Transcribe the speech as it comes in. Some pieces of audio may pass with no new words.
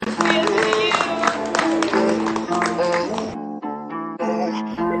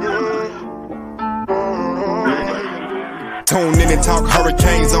and talk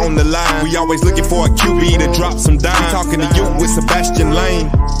hurricanes on the line. We always looking for a QB to drop some dimes. We talking to you with Sebastian Lane.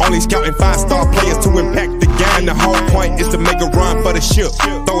 Only scouting 5-star players to impact the game. The whole point is to make a run for the ship.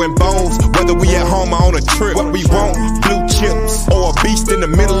 Throwing bows, whether we at home or on a trip. What we want, blue chips or a beast in the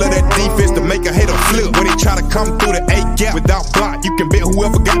middle of that defense to make a hater flip. When he try to come through the A gap without block, you can bet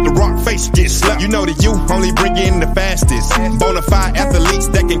whoever got the rock face gets slapped. You know that you only bring in the fastest. Bonafide athletes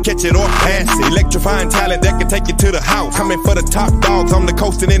that can catch it or pass it. Electrifying talent that can take you to the house. Coming for the top dogs on the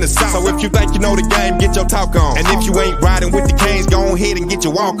coast and in the south. So if you think you know the game, get your talk on. And if you ain't riding with the Canes, go ahead and get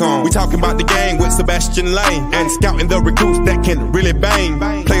your walk on. We talking about the game with Sebastian Lane and scouting the recruits that can really bang.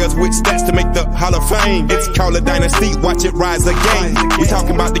 Players with stats to make the Hall of Fame. It's called a dynasty, watch it rise again. We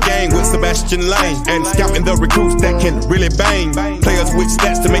talking about the game with Sebastian Lane and scouting the recruits that can really bang. Players with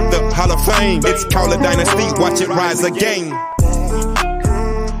stats to make the Hall of Fame. It's called a dynasty, watch it rise again.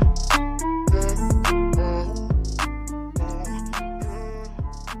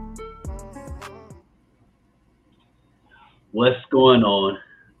 What's going on?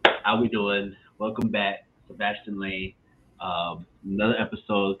 How we doing? Welcome back, Sebastian Lane. Another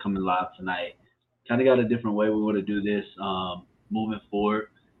episode coming live tonight. Kind of got a different way we want to do this moving forward.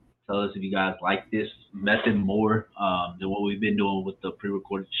 Tell us if you guys like this method more than what we've been doing with the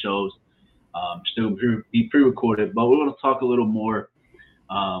pre-recorded shows. Still be pre-recorded, but we want to talk a little more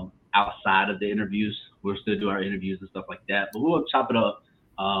outside of the interviews. We'll still do our interviews and stuff like that, but we'll chop it up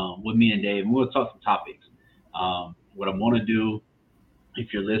with me and Dave, and we'll talk some topics. What I want to do,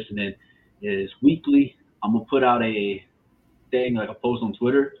 if you're listening, is weekly, I'm going to put out a thing, like a post on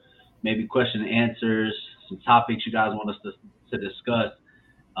Twitter, maybe question and answers, some topics you guys want us to discuss.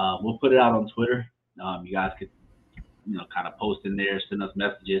 We'll put it out on Twitter. You guys could, kind of post in there, send us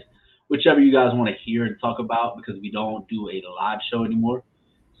messages, whichever you guys want to hear and talk about, because we don't do a live show anymore.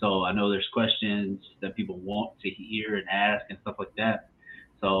 So I know there's questions that people want to hear and ask and stuff like that.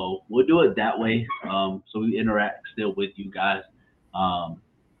 So we'll do it that way. So we interact still with you guys.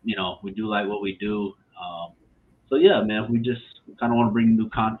 We do like what we do. So yeah, man, we just kind of want to bring new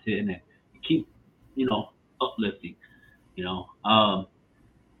content and keep, uplifting, So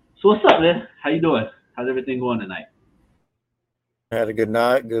what's up, man? How you doing? How's everything going tonight? Had a good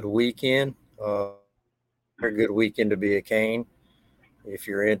night, good weekend. A good weekend to be a Cane. If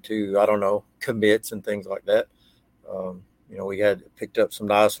you're into, commits and things like that. We had picked up some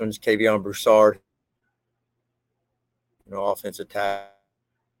nice ones. Kavion Broussard, offensive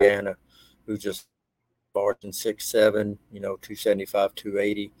tackle, who just barged in 6'7", 275,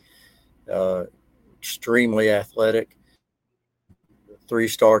 280. Extremely athletic.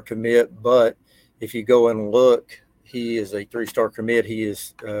 3-star commit, but if you go and look, he is a 3-star commit. He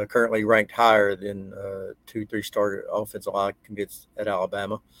is currently ranked higher than 2 3-star offensive line commits at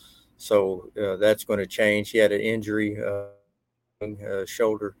Alabama. So that's going to change. He had an injury.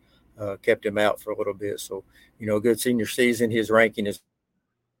 Shoulder kept him out for a little bit. So, good senior season. His ranking is.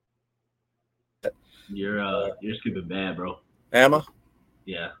 You're skipping bad, bro. Am I?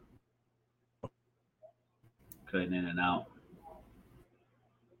 Yeah. Cutting in and out.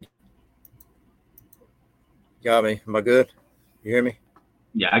 Got me. Am I good? You hear me?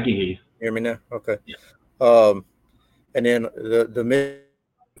 Yeah, I can hear you. Hear me now? Okay. Yeah. And then the mid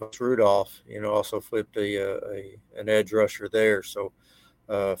Rudolph, also flipped an edge rusher there. So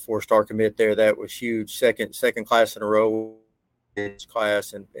 4-star commit there. That was huge. Second class in a row in his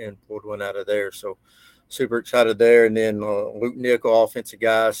class and pulled one out of there. So super excited there. And then Luke Nickel, offensive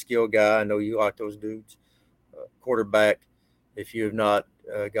guy, skill guy. I know you like those dudes. Quarterback, if you have not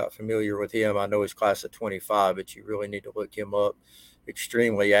got familiar with him, I know he's class of 25, but you really need to look him up.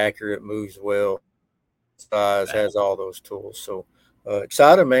 Extremely accurate, moves well, size, has all those tools. So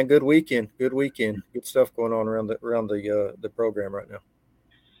excited, man. Good weekend. Good stuff going on around the program right now.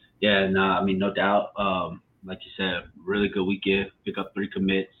 Yeah, no doubt. Like you said, really good weekend. Pick up 3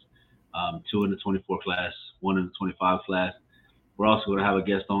 commits, 2 in the 24 class, 1 in the 25 class. We're also going to have a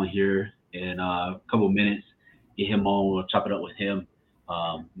guest on here in a couple of minutes. Get him on. We'll chop it up with him.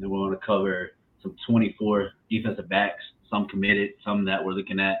 Then we're going to cover some 24 defensive backs, some committed, some that we're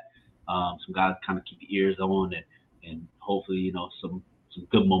looking at. Some guys kind of keep your ears on and hopefully, some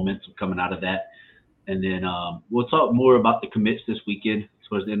good momentum coming out of that. And then we'll talk more about the commits this weekend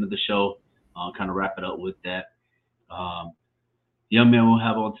towards the end of the show, kind of wrap it up with that. The young man we'll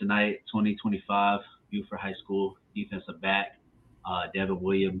have on tonight, 2025 Buford High School defensive back, Devin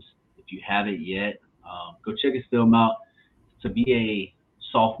Williams. If you haven't yet, go check his film out. To be a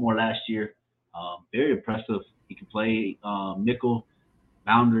sophomore last year, very impressive. He can play nickel,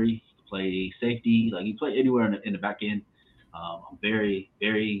 boundary, he can play safety. Like, he can play anywhere in the back end. I'm very,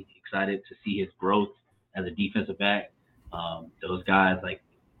 very excited to see his growth as a defensive back. Those guys, like,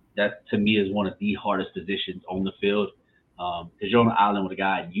 that to me is one of the hardest positions on the field. Because you're on an island with a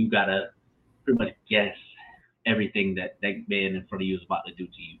guy, you gotta pretty much guess everything that man in front of you is about to do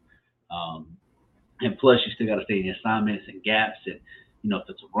to you. Um, and plus, you still got to stay in your assignments and gaps. And, if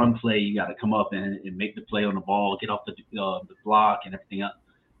it's a run play, you got to come up and make the play on the ball, get off the block and everything else.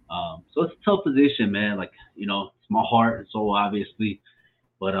 So it's a tough position, man. Like, it's my heart and soul, obviously.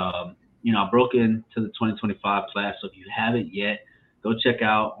 But, I broke into the 2025 class. So if you haven't yet, go check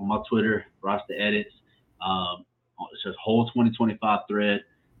out on my Twitter, roster edits. It says whole 2025 thread.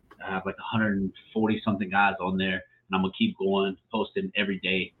 I have like 140 something guys on there, and I'm gonna keep going, posting every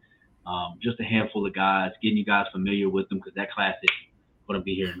day. Just a handful of guys, getting you guys familiar with them because that class is gonna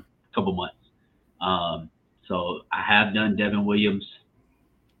be here in a couple months. So I have done Devin Williams,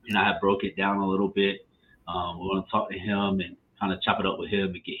 and I have broke it down a little bit. We're gonna talk to him and kind of chop it up with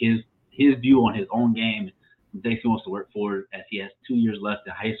him and get his view on his own game, some things he wants to work for, as he has 2 years left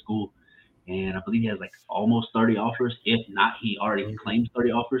in high school. And I believe he has like almost 30 offers. If not, he already claims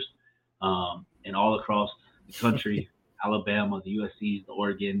 30 offers. And all across the country, Alabama, the USCs, the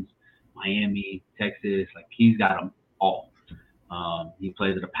Oregons, Miami, Texas, like he's got them all. He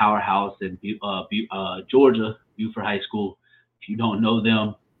plays at a powerhouse in Georgia, Buford High School. If you don't know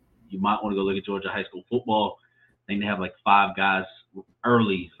them, you might want to go look at Georgia high school football. I think they have like 5 guys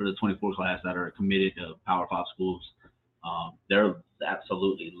early for the 24 class that are committed to Power 5 schools. They're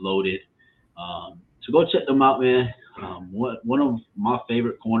absolutely loaded. So go check them out, man. One of my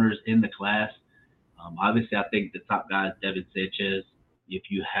favorite corners in the class. Obviously, I think the top guy is Devin Sanchez. If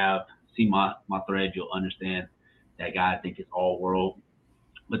you have seen my thread, you'll understand that guy. I think is all world,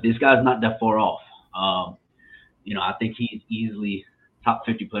 but this guy's not that far off. I think he's easily top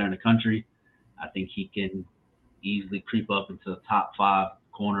 50 player in the country. I think he can easily creep up into the top 5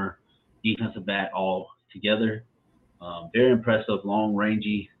 corner defensive back all together. Very impressive, long,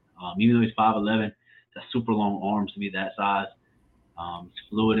 rangy. Even though he's 5'11", got super long arms to be that size. He's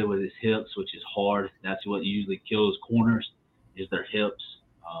fluid with his hips, which is hard. That's what usually kills corners, is their hips,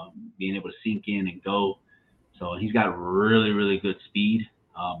 being able to sink in and go. So he's got really, really good speed.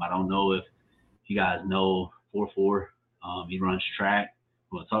 I don't know if you guys know 4.4. He runs track.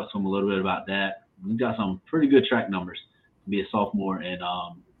 We'll talk to him a little bit about that. He's got some pretty good track numbers to be a sophomore in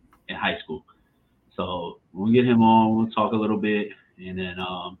high school. So we'll get him on. We'll talk a little bit, and then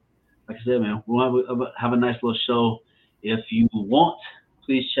like I said, man, we'll have a nice little show. If you want,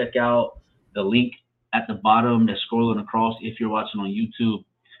 please check out the link at the bottom that's scrolling across. If you're watching on YouTube,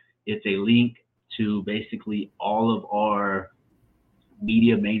 it's a link to basically all of our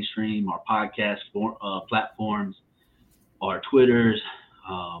media mainstream, our podcast platforms, our Twitters,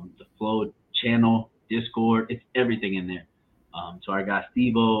 the Flow channel, Discord. It's everything in there. So our guy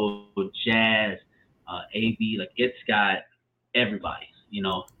Steve-O, Jazz, AB, like it's got everybody.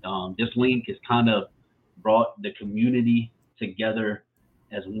 This link has kind of brought the community together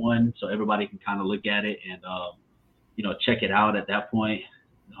as one, so everybody can kind of look at it and check it out at that point.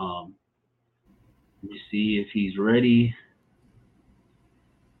 Let me see if he's ready.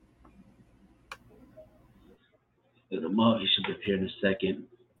 Look him up. He should be here in a second.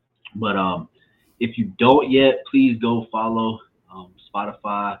 But if you don't yet, please go follow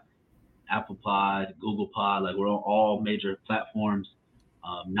Spotify, Apple Pod, Google Pod. Like, we're on all major platforms.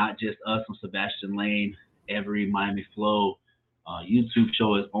 Not just us on Sebastian Lane. Every Miami Flow YouTube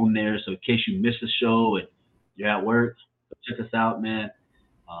show is on there. So in case you miss a show and you're at work, check us out, man.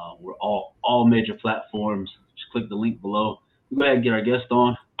 We're all major platforms. Just click the link below. We'll go ahead and get our guest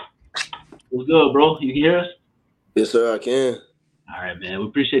on. What's good, bro? You can hear us? Yes, sir, I can. All right, man. We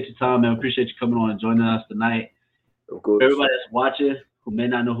appreciate your time, man. We appreciate you coming on and joining us tonight. Of course. For everybody that's watching who may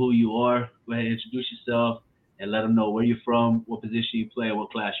not know who you are, go ahead and introduce yourself and let them know where you're from, what position you play, and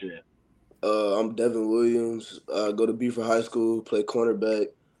what class you're in. I'm Devin Williams. I go to Buford High School, play cornerback,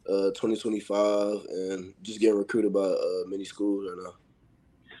 2025, and just getting recruited by many schools right now.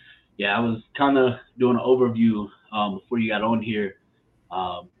 Yeah, I was kind of doing an overview before you got on here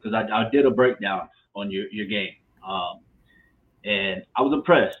because I did a breakdown on your game. And I was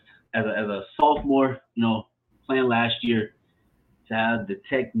impressed as a sophomore, playing last year, to have the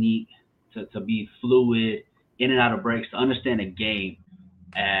technique to be fluid, in and out of breaks, to understand a game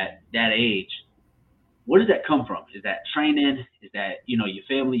at that age. Where does that come from? Is that training? Is that, your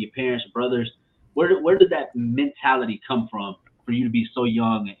family, your parents, your brothers? Where did that mentality come from for you to be so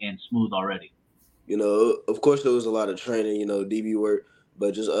young and smooth already? Of course there was a lot of training, DB work,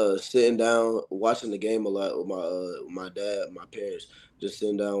 but just sitting down, watching the game a lot with my dad, my parents, just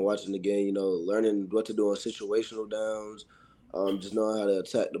sitting down, watching the game, learning what to do on situational downs, just knowing how to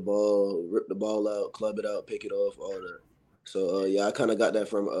attack the ball, rip the ball out, club it out, pick it off, all that. So yeah, I kind of got that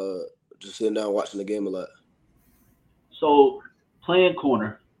from just sitting down watching the game a lot. So playing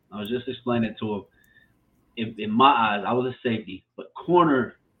corner, I was just explaining to him. In my eyes, I was a safety, but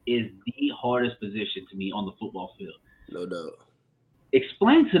corner is the hardest position to me on the football field. No doubt.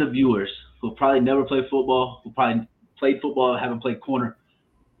 Explain to the viewers who probably never played football, who probably played football, haven't played corner.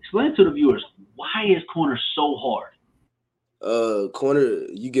 Explain to the viewers, why is corner so hard? Corner,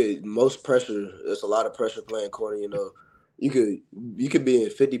 you get most pressure. There's a lot of pressure playing corner. You could be in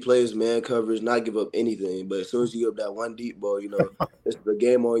 50 plays man coverage, not give up anything. But as soon as you give up that one deep ball, it's the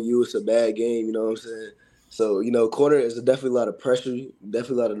game on you. It's a bad game. You know what I'm saying? So corner is definitely a lot of pressure,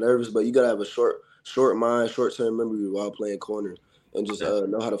 definitely a lot of nervous. But you gotta have a short mind, short term memory while playing corner, and just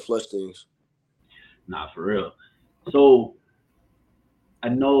know how to flush things. Nah, for real. So I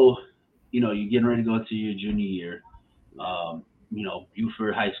know, you're getting ready to go into your junior year.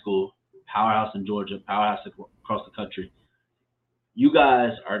 Buford High School, powerhouse in Georgia, powerhouse across the country. You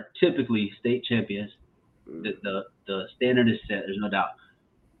guys are typically state champions. The standard is set. There's no doubt.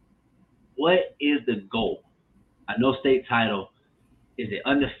 What is the goal? I know state title. Is it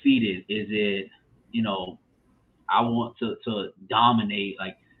undefeated? Is it, I want to dominate.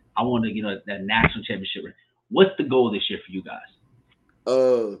 Like, I want to get that national championship. What's the goal this year for you guys?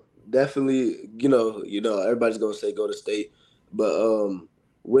 Definitely, everybody's gonna say go to state, but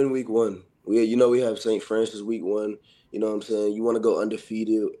win week 1. We have St. Francis week 1. You know what I'm saying? You want to go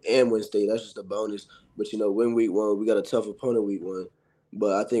undefeated and win state. That's just a bonus. But win week 1. We got a tough opponent week 1,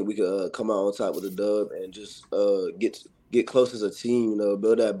 but I think we could come out on top with a dub and just get close as a team.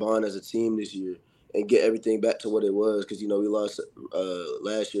 Build that bond as a team this year and get everything back to what it was, because we lost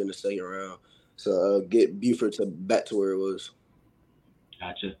last year in the second round. So get Buford back to where it was.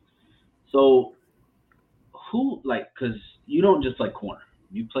 Gotcha. So, because you don't just play corner.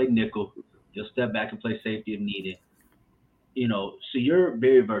 You play nickel. You'll step back and play safety if needed. So you're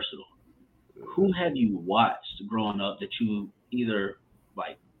very versatile. Who have you watched growing up that you either,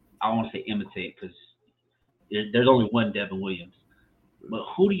 I want to say imitate, because there's only one Devin Williams. But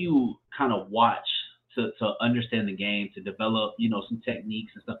who do you kind of watch to understand the game, to develop, some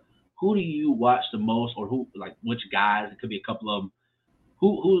techniques and stuff? Who do you watch the most, or which guys? It could be a couple of them.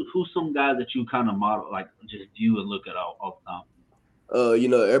 Who's some guys that you kind of model, just view and look at all the time?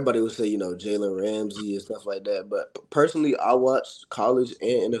 Everybody would say, Jalen Ramsey and stuff like that. But personally, I watched college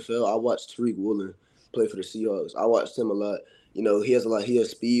and NFL. I watched Tariq Woolen play for the Seahawks. I watched him a lot. He has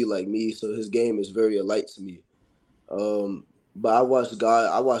speed like me, so his game is very light to me. But I watched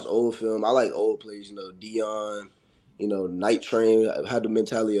old film. I like old players, Dion, Night Train. I had the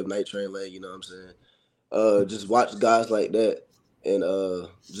mentality of Night Train, you know what I'm saying? Just watch guys like that and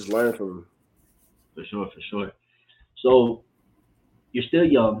just learn from them. For sure. So you're still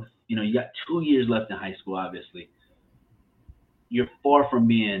young. You got 2 years left in high school, obviously. You're far from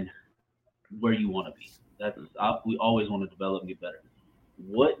being where you want to be. We always want to develop and get better.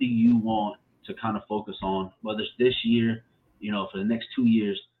 What do you want to kind of focus on, whether it's this year, for the next 2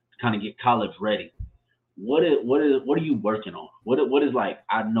 years, to kind of get college ready? What are you working on? What is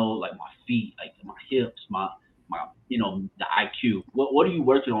I know, my feet, my hips, my the IQ. What are you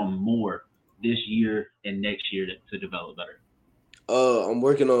working on more this year and next year to develop better? I'm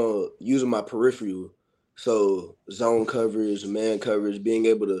working on using my peripheral. So zone coverage, man coverage, being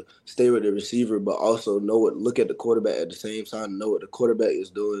able to stay with the receiver, but also look at the quarterback at the same time, know what the quarterback is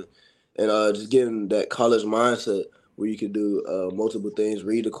doing, and just getting that college mindset where you can do multiple things: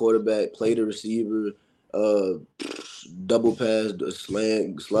 read the quarterback, play the receiver, double pass,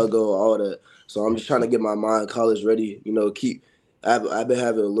 slant, sluggo, all that. So I'm just trying to get my mind college ready. I've been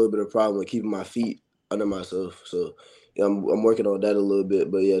having a little bit of problem with keeping my feet under myself. So yeah, I'm working on that a little bit.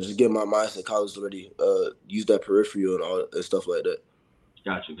 But yeah, just get my mindset college ready. Use that peripheral and all and stuff like that.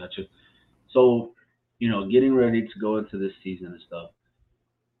 Gotcha. So, getting ready to go into this season and stuff.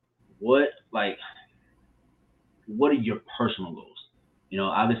 What are your personal goals?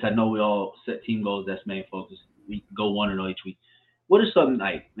 Obviously, I know we all set team goals. That's main focus. We go 1-0 each week. What is something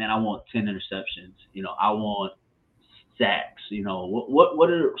man, I want 10 interceptions. I want sacks. What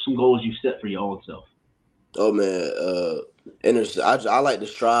are some goals you set for your own self? Oh man, I like to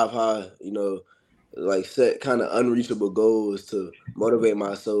strive high. Set kind of unreachable goals to motivate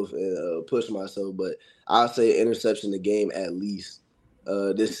myself and push myself. But I'll say interception a game at least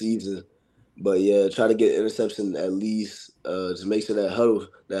this season. But yeah, try to get interception at least. Just make sure that huddle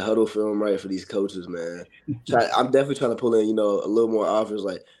film right for these coaches, man. I'm definitely trying to pull in, a little more offers.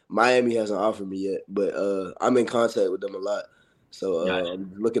 Like Miami hasn't offered me yet, but I'm in contact with them a lot. So Gotcha.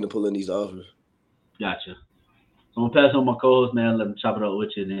 I'm looking to pull in these offers. Gotcha. So I'm gonna pass on my co-host, man. Let him chop it up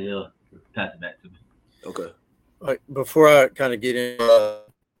with you, and then he'll pass it back to me. Okay. Like, before I kind of get in, I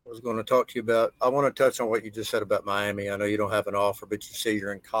was going to talk to you about. I want to touch on what you just said about Miami. I know you don't have an offer, but you say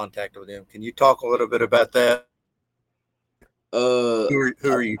you're in contact with them. Can you talk a little bit about that? Uh, Who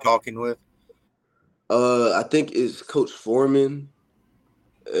are you talking with? I think it's Coach Foreman.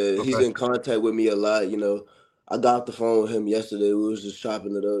 He's Okay. in contact with me a lot. I got off the phone with him yesterday. We was just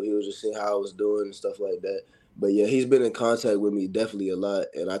chopping it up. He was just seeing how I was doing and stuff like that. But yeah, he's been in contact with me definitely a lot,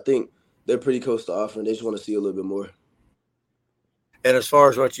 and I think they're pretty close to offering. They just want to see a little bit more. And as far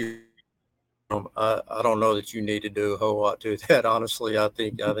as what I don't know that you need to do a whole lot to that. Honestly, I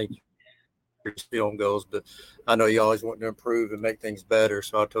think your film goes, but I know you always want to improve and make things better.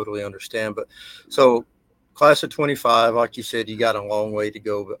 So I totally understand. But so class of 25, like you said, you got a long way to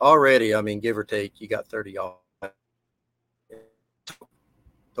go, but already, I mean, give or take, you got 30 off.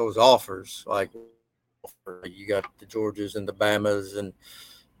 Those offers, like you got the Georgias and the Bamas and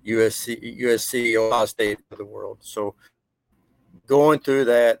USC, Ohio State of the world. So going through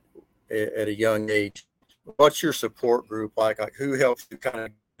that at a young age, what's your support group like? Like, who helps you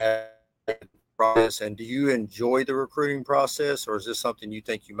kind of process, and do you enjoy the recruiting process, or is this something you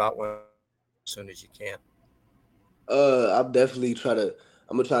think you might want as soon as you can? I'm definitely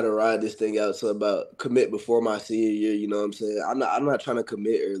I'm gonna try to ride this thing out to about commit before my senior year. You know what I'm saying? I'm not trying to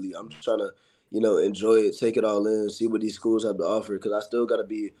commit early. I'm just trying to, enjoy it, take it all in, see what these schools have to offer. Because I still gotta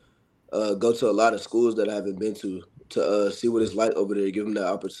go to a lot of schools that I haven't been to see what it's like over there. Give them the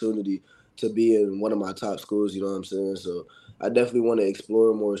opportunity to be in one of my top schools. You know what I'm saying? So I definitely want to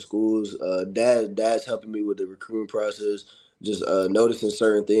explore more schools. Dad's helping me with the recruiting process. Just noticing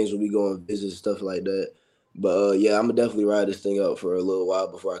certain things when we go on visits, stuff like that. But yeah, I'm gonna definitely ride this thing out for a little while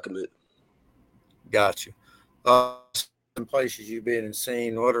before I commit. Got you. Some places you've been and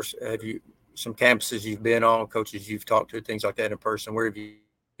seen. Have you some campuses you've been on, coaches you've talked to, things like that in person? Where have you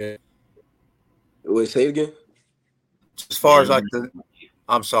been? Wait, say it again. As Yeah, far as you like been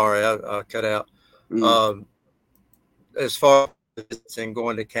I'm sorry, I cut out. Mm. Um, as far as and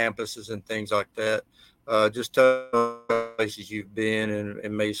going to campuses and things like that, just places you've been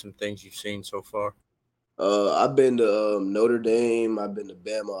and maybe some things you've seen so far. I've been to Notre Dame. I've been to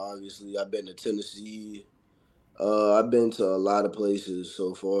Bama, obviously. I've been to Tennessee. I've been to a lot of places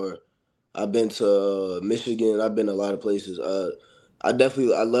so far. I've been to Michigan. I've been to a lot of places. I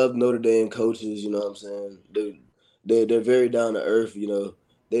love Notre Dame coaches. You know what I'm saying? They're very down to earth.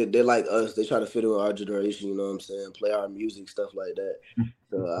 They're like us. They try to fit in with our generation. You know what I'm saying? Play our music, stuff like that.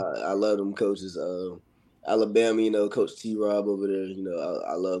 So I love them coaches. Alabama, Coach T. Rob over there.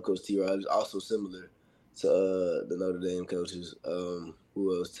 I love Coach T. Rob. He's also similar to the Notre Dame coaches.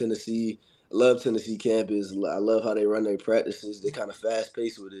 Who else? Tennessee. I love Tennessee campus. I love how they run their practices. They're kind of fast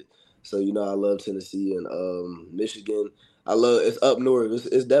paced with it. So I love Tennessee and Michigan. I love it's up north.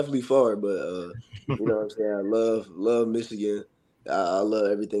 It's definitely far, but you know what I'm saying. I love Michigan. I love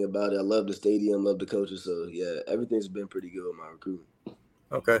everything about it. I love the stadium. Love the coaches. So yeah, everything's been pretty good with my recruitment.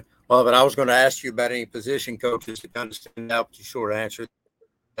 Okay. Well, but I was going to ask you about any position coaches to kind of stand out, but you sort of answered.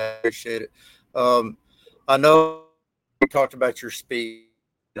 I appreciate it. I know we talked about your speed.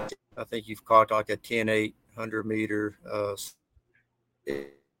 I think you've caught like a 10-8 100-meter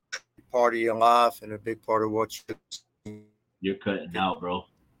party in life and a big part of what you. you're cutting out, bro.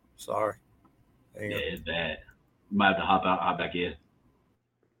 Sorry. Yeah, it's bad. You might have to hop back in.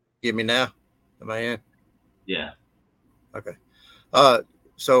 Get me now? Am I in? Yeah. Okay.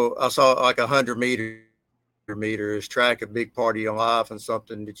 So I saw like 100 meter is track a big part of your life and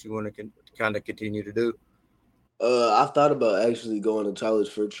something that you want to kind of continue to do. I've thought about actually going to college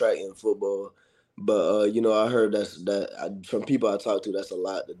for track and football, but I heard from people I talked to, that's a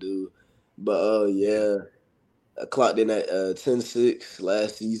lot to do. But Yeah. yeah, I clocked in at 10.6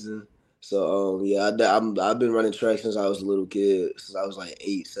 last season. So yeah, I've been running track since I was a little kid, since I was like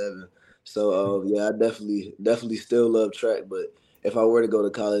 8, 7. So yeah, I definitely still love track. But if I were to go to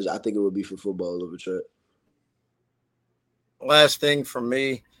college, I think it would be for football over track. Last thing from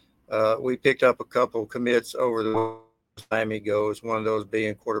me, we picked up a couple commits over the Miami goes. One of those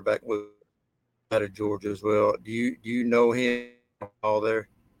being quarterback out of Georgia as well. Do you know him all there?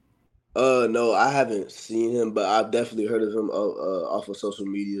 No, I haven't seen him, but I've definitely heard of him off of social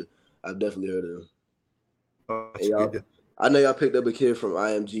media. I've definitely heard of him. Oh, And that's good. I know y'all picked up a kid from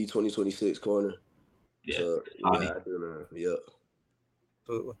IMG 2026 corner. Yeah. So Tommy. yeah, I do know. Yep.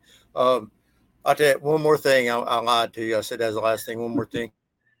 Absolutely. I'll tell you one more thing. I lied to you. I said that's the last thing. One more thing.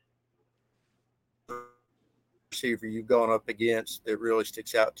 Receiver you've gone up against that really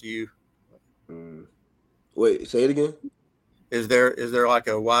sticks out to you? Mm. Wait, say it again. Is there like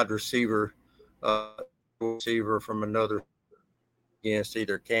a wide receiver from another against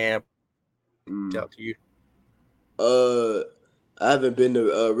either camp Mm. out to you? I haven't been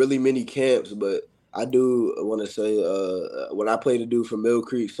to really many camps, but I do want to say when I played a dude from Mill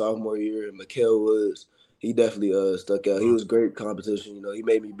Creek sophomore year, Mikael Woods, he definitely stuck out. He was great competition. You know, he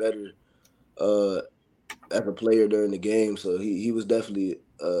made me better as a player during the game. So he was definitely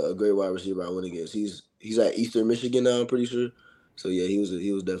a great wide receiver I went against. He's at Eastern Michigan now, I'm pretty sure. So yeah, he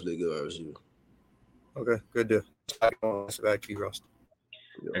was definitely a good wide receiver. Okay, good deal. That's back to you, Ross.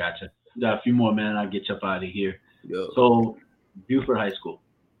 I gotcha. Got a few more, man. I'll get you up out of here. Yep. So, Buford High School,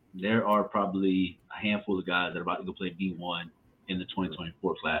 there are probably a handful of guys that are about to go play D1 in the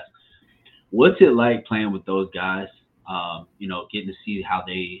 2024 class. What's it like playing with those guys? You know, getting to see how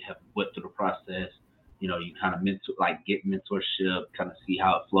they have went through the process. You know, you kind of get mentorship, kind of see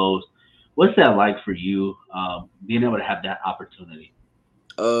how it flows. What's that like for you, being able to have that opportunity?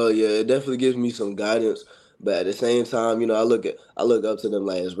 Yeah, it definitely gives me some guidance, but at the same time, you know, I look up to them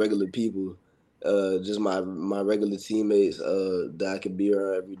like as regular people, just my regular teammates, that I can be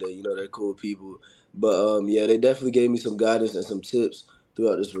around every day. You know, they're cool people, but yeah, they definitely gave me some guidance and some tips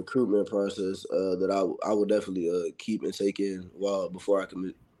throughout this recruitment process, that I will definitely keep and take in while before I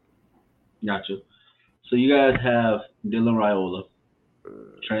commit. Gotcha. So you guys have Dylan Raiola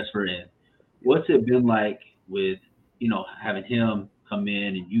transfer in. What's it been like with, you know, having him come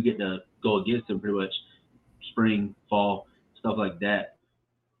in and you get to go against him pretty much spring, fall, stuff like that?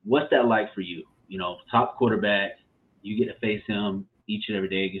 What's that like for you? You know, top quarterback, you get to face him each and every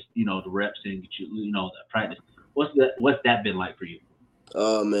day, get, you know, the reps and get you know, the practice. What's that been like for you?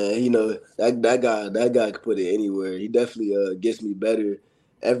 Oh man, you know that guy could put it anywhere. He definitely gets me better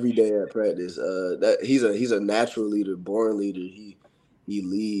every day at practice. That he's a natural leader, born leader. He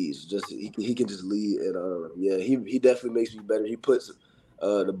leads, just he can just lead, and yeah, he definitely makes me better. He puts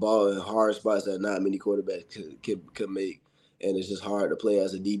the ball in hard spots that not many quarterbacks could make, and it's just hard to play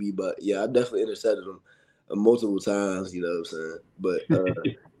as a DB. But yeah, I definitely intercepted him multiple times. You know what I'm saying? But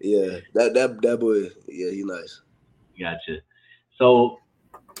yeah, that boy, yeah, he nice. Gotcha. So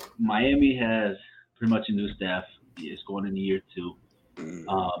Miami has pretty much a new staff. It's going into year two. Mm.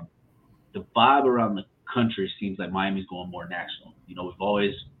 Um, the vibe around the country seems like Miami's going more national. You know, we've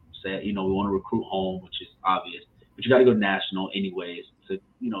always said, you know, we want to recruit home, which is obvious, but you got to go national anyways to,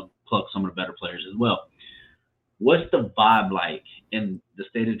 you know, pluck some of the better players as well. What's the vibe like in the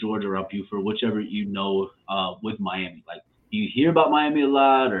state of Georgia around Buford, whichever you know, with Miami? Like, do you hear about Miami a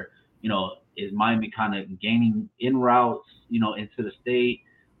lot, or you know, is Miami kind of gaining in routes, you know, into the state?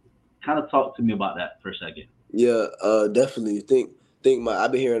 Kind of talk to me about that for a second. Yeah, definitely. Think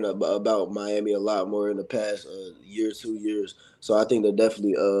I've been hearing about Miami a lot more in the past year, 2 years. So I think they're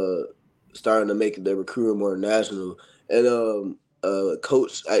definitely starting to make their recruiting more national. And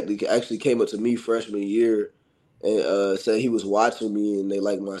coach actually came up to me freshman year and said he was watching me and they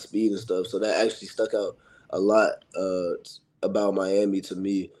liked my speed and stuff. So that actually stuck out a lot about Miami to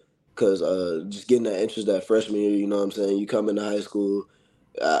me because just getting that interest that freshman year. You know what I'm saying? You come into high school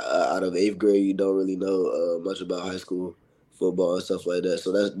out of eighth grade, you don't really know much about high school football and stuff like that.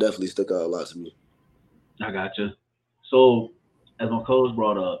 So that's definitely stuck out a lot to me. I gotcha. So, as my coach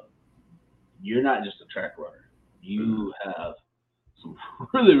brought up, you're not just a track runner. You have some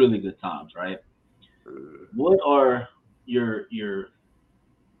really, really good times, right? What are your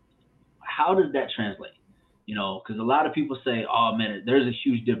how does that translate? You know, because a lot of people say, "Oh man, there's a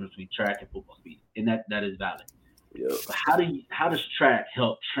huge difference between track and football speed," and that is valid. Yep. But how does track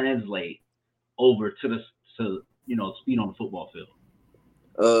help translate over to the to you know speed on the football field?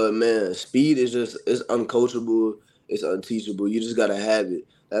 Man, speed is just it's uncoachable, it's unteachable. You just gotta have it.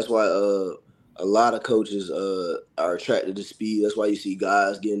 That's why a lot of coaches are attracted to speed. That's why you see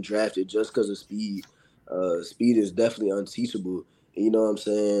guys getting drafted just because of speed. Speed is definitely unteachable. You know what I'm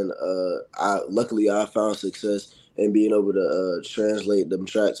saying? I found success in being able to translate them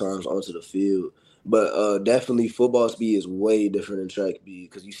track times onto the field. But definitely football speed is way different than track speed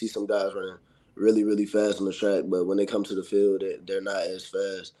because you see some guys running really, really fast on the track, but when they come to the field, they're not as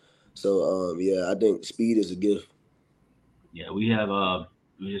fast. So, yeah, I think speed is a gift. Yeah, we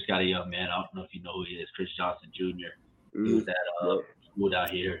just got a young man. I don't know if you know who he is, Chris Johnson Jr. He was Mm-hmm. at Yep. school down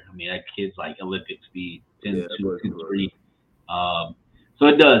here. I mean, that kid's like Olympic speed, 10 Yeah, that 2, boy's 10 good. 3. So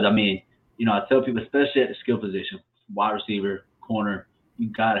it does. I mean, you know, I tell people, especially at the skill position, wide receiver, corner, you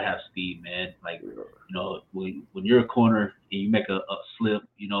gotta have speed, man. Like, you know, when you're a corner and you make a slip,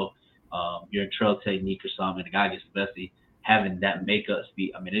 you know, you're in trail technique or something, and the guy gets bestie, having that makeup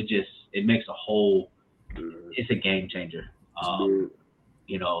speed. I mean, it makes a whole. Mm-hmm. It's a game changer. It's Um, big.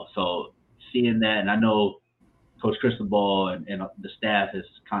 you know, so seeing that, and I know Coach Cristobal and the staff has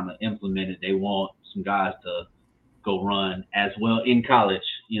kind of implemented. They want some guys to go run as well in college,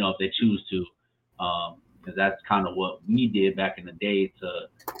 you know, if they choose to. because that's kind of what we did back in the day to,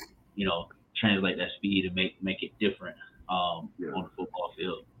 translate that speed and make it different on the football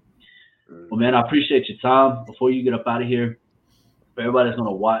field. Well, man, I appreciate your time. Before you get up out of here, for everybody that's going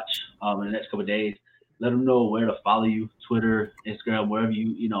to watch in the next couple of days, let them know where to follow you, Twitter, Instagram, wherever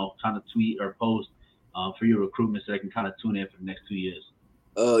you, kind of tweet or post for your recruitment so they can kind of tune in for the next 2 years.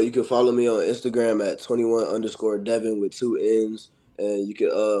 You can follow me on Instagram at 21_Devin with 2 N's. And you can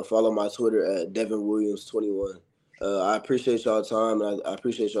follow my Twitter at Devin Williams 21. I appreciate y'all time, and I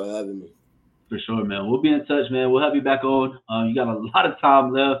appreciate y'all having me. For sure, man. We'll be in touch, man. We'll have you back on. You got a lot of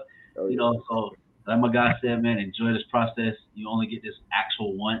time left, so like my guy said, man, enjoy this process. You only get this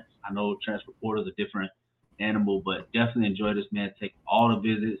actual once. I know transfer portal is a different animal, but definitely enjoy this, man. Take all the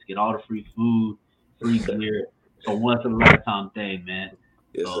visits, get all the free food, free gear. So once in a lifetime thing, man.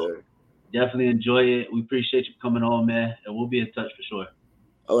 Yes, sir. Definitely enjoy it. We appreciate you coming on, man, and we'll be in touch for sure.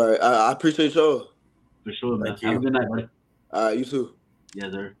 All right. I appreciate y'all. For sure, man. Thank you. Have a good night, buddy. All right, you too.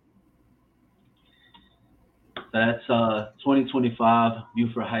 Yes, sir. That's 2025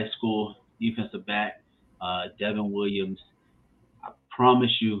 Buford High School defensive back, Devin Williams. I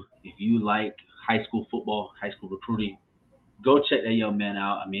promise you, if you like high school football, high school recruiting, go check that young man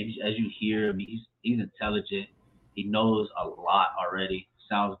out. I mean, as you hear, he's intelligent. He knows a lot already.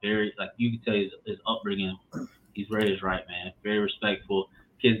 Sounds very, like you can tell his upbringing. He's raised right, man. Very respectful.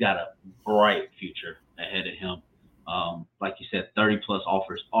 Kid's got a bright future ahead of him. Like you said, 30 plus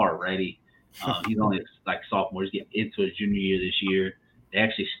offers already. He's only like sophomore. He's getting into his junior year this year. They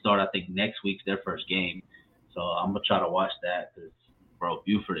actually start, I think, next week's their first game. So I'm gonna try to watch that because, bro,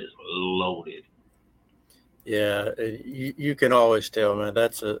 Buford is loaded. Yeah, you can always tell, man.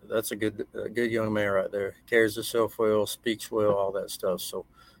 That's a good young man right there. Carries himself well, speaks well, all that stuff. So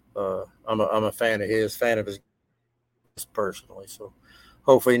I'm a fan of his personally. So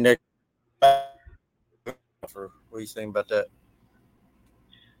hopefully next. What do you think about that?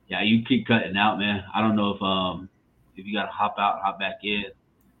 Yeah, you keep cutting out, man. I don't know if you gotta hop out, hop back in,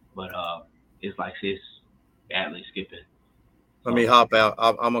 but it's like it's badly skipping. Let me hop out.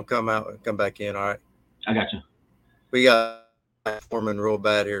 I'm gonna come out and come back in. All right. I got you. We got Foreman real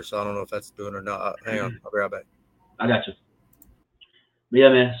bad here, so I don't know if that's doing or not. Hang on, I'll be right back. I got you. But yeah,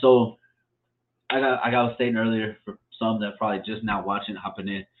 man. So I was saying earlier for some that probably just now watching, hopping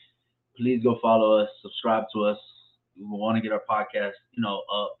in, please go follow us, subscribe to us. We want to get our podcast,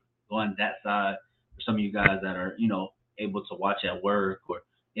 up, going that side. For some of you guys that are, able to watch at work or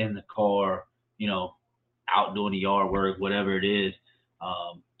in the car, out doing the yard work, whatever it is.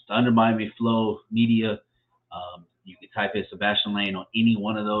 It's Under Miami Flow Media. You can type in Sebastian Lane on any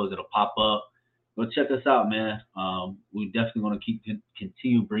one of those. It'll pop up. Go check us out, man. We definitely want to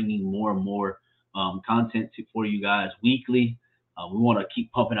continue bringing more and more content for you guys weekly. We want to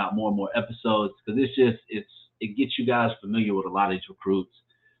keep pumping out more and more episodes because it gets you guys familiar with a lot of these recruits,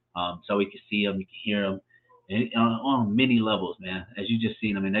 so we can see them, you can hear them, and on many levels, man. As you just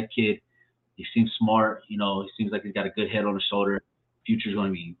seen, I mean, that kid, he seems smart. He seems like he's got a good head on his shoulder. Future's going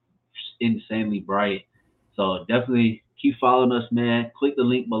to be insanely bright. So definitely keep following us, man. Click the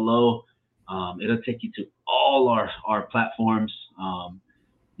link below. It'll take you to all our platforms.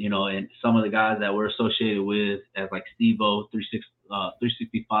 And some of the guys that we're associated with, as like Steve-O,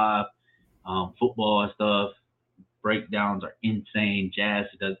 365, football and stuff. Breakdowns are insane. Jazz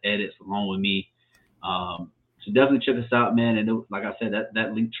does edits along with me. So definitely check us out, man. And like I said,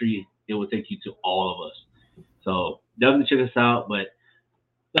 that link tree, it will take you to all of us. So definitely check us out. But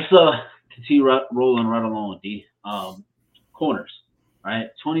let's continue rolling right along, D. Corners, right?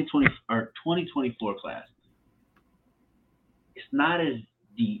 2020 or 2024 class. It's not as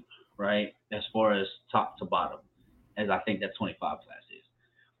deep, right, as far as top to bottom, as I think that 25 class is.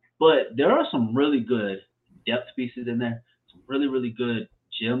 But there are some really good depth pieces in there, some really, really good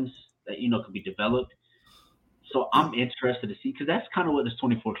gems that, could be developed. So I'm interested to see, because that's kind of what this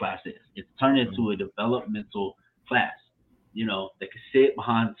 24 class is. It's turned into a developmental class, that could sit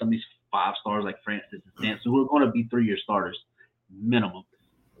behind some of these 5 stars like Francis and Sampson, who are going to be 3-year starters minimum.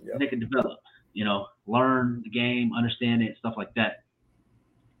 Yep. And they can develop, learn the game, understand it, stuff like that.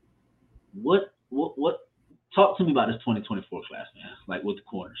 What talk to me about this 2024 class, man, like with the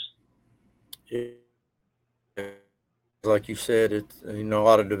corners. Like you said, it's a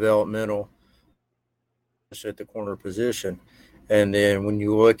lot of developmental at the corner position. And then when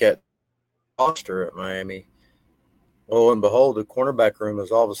you look at roster at Miami, lo and behold, the cornerback room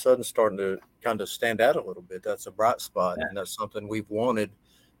is all of a sudden starting to kind of stand out a little bit. That's a bright spot, and that's something we've wanted,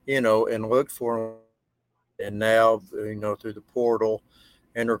 and looked for. And now, through the portal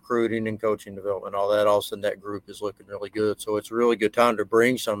and recruiting and coaching development, all that, all of a sudden that group is looking really good. So it's a really good time to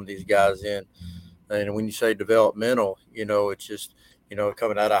bring some of these guys in And when you say developmental, it's just,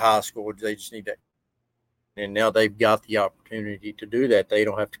 coming out of high school, they just need that. And now they've got the opportunity to do that. They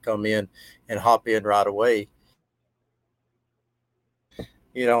don't have to come in and hop in right away.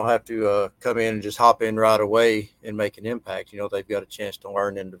 You don't have to come in and just hop in right away and make an impact. They've got a chance to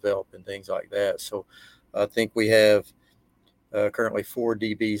learn and develop and things like that. So I think we have currently 4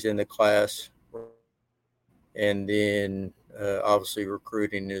 DBs in the class. And then obviously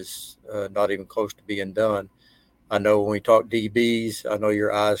recruiting is not even close to being done. I know when we talk DBs, I know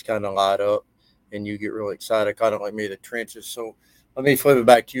your eyes kind of light up and you get really excited, kind of like me, the trenches. So let me flip it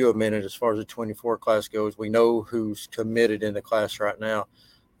back to you a minute. As far as the 24 class goes, we know who's committed in the class right now.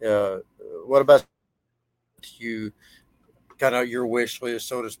 What about you, kind of your wish list,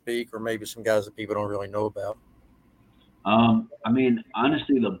 so to speak, or maybe some guys that people don't really know about? I mean,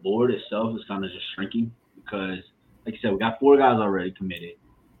 honestly, the board itself is kind of just shrinking because, like you said, we got 4 guys already committed.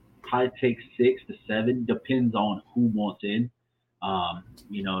 Probably takes 6 to 7, depends on who wants in.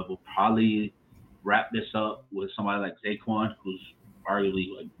 It will probably wrap this up with somebody like Zaquan, who's arguably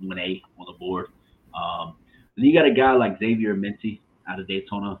like 1A on the board. Then you got a guy like Xavier Mincy out of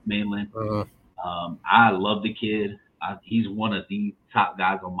Daytona, Mainland. I love the kid. He's one of the top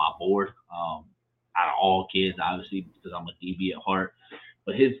guys on my board. Out of all kids, obviously, because I'm a DB at heart.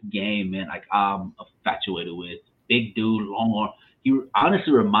 But his game, man, like I'm infatuated with. Big dude, long arm. He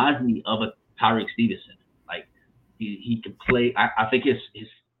honestly reminds me of a Tyreek Stevenson. Like he can play. I think his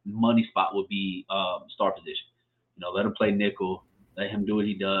money spot would be star position. Let him play nickel. Let him do what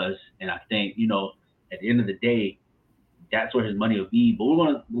he does. And I think at the end of the day, that's where his money will be. But we're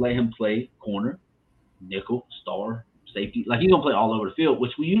gonna let him play corner, nickel, star, safety. Like he's gonna play all over the field,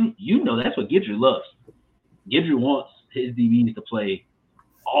 which that's what Guidry loves. Guidry wants his DBs to play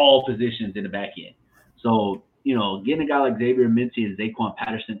all positions in the back end. So, getting a guy like Xavier Mincy and Zaquan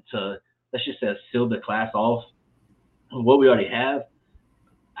Patterson to, let's just say, seal the class off, what we already have,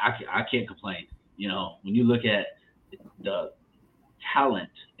 I can't complain. When you look at the talent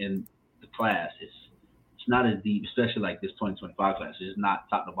in the class, it's not as deep, especially like this 2025 class. It's not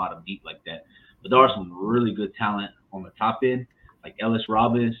top to bottom deep like that. But there are some really good talent on the top end. Like Ellis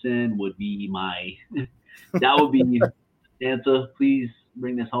Robinson would be that would be Santa, please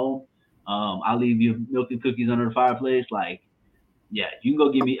bring this home. I'll leave you milk and cookies under the fireplace. Like, yeah, if you can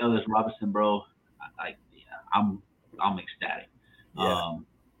go give me Ellis Robinson, bro, I'm ecstatic. Yeah.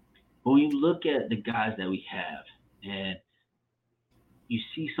 But when you look at the guys that we have, and you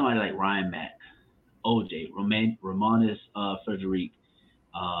see somebody like Ryan Mack, OJ, Romanis Frederic,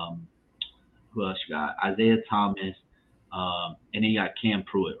 who else you got? Isaiah Thomas, and then you got Cam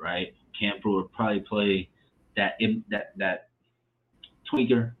Pruitt, right? Cam Pruitt would probably play that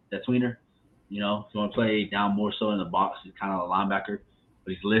tweener. If you want to play down more so in the box, he's kind of a linebacker,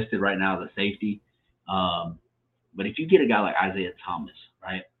 but he's listed right now as a safety. But if you get a guy like Isaiah Thomas,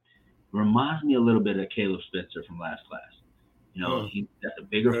 right, reminds me a little bit of Caleb Spencer from last class. He's got a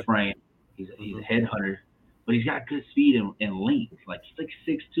bigger frame. He's a headhunter, but he's got good speed and length. Like he's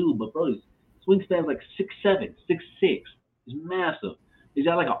like 6'2", but bro, his wingspan's like 6'7", 6'6". He's massive. He's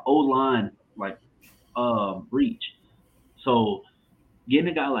got like an O-line like reach. So getting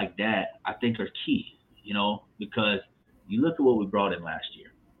a guy like that, I think, are key. Because you look at what we brought in last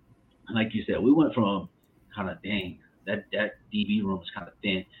year. And like you said, we went from kind of that DB room is kind of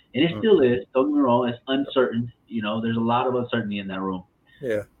thin, and it still is. Don't get me wrong, it's uncertain. There's a lot of uncertainty in that room.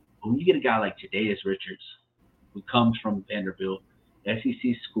 Yeah. But when you get a guy like Jadaeus Richards, who comes from Vanderbilt,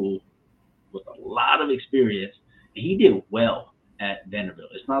 SEC school, with a lot of experience, and he did well at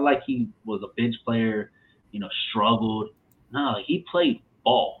Vanderbilt. It's not like he was a bench player, struggled. No, he played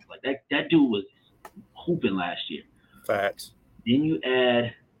ball. Like that dude was hooping last year. Facts. Then you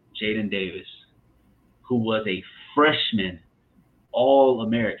add Jaden Davis, who was a freshman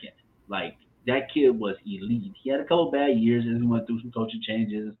All-American. Like that kid was elite. He had a couple bad years as he went through some coaching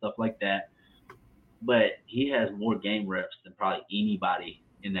changes and stuff like that. But he has more game reps than probably anybody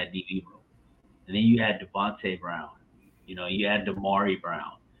in that DB room. And then you add Devontae Brown. You add Damari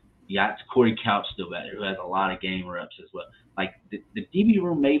Brown. You got Corey Couch still back there, who has a lot of game reps as well. Like the DB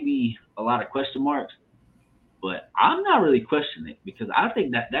room may be a lot of question marks, but I'm not really questioning it because I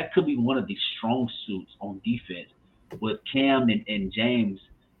think that could be one of the strong suits on defense with Cam and James,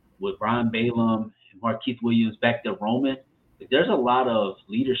 with Brian Balaam and Markeith Williams back there roaming. There's a lot of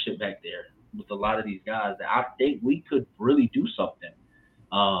leadership back there with a lot of these guys that I think we could really do something.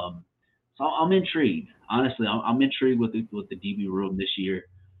 So I'm intrigued. Honestly, I'm intrigued with the DB room this year.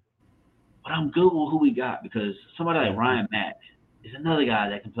 But I'm good with who we got because somebody like Ryan Mack is another guy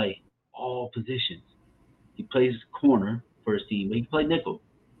that can play all positions. He plays corner for his team, but he can play nickel.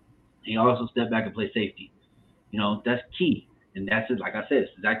 He also step back and play safety. That's key. And that's it. Like I said,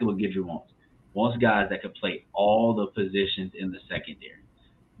 it's exactly what Gidry wants. Wants guys that can play all the positions in the secondary,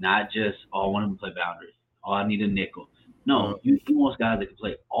 not just, I want him to play boundary. Oh, I need a nickel. No, he wants guys that can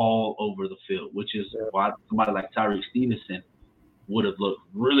play all over the field, which is why somebody like Tyreek Stevenson would have looked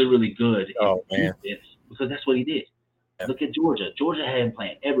really, really good in defense because that's what he did. Yeah. Look at Georgia. Georgia had him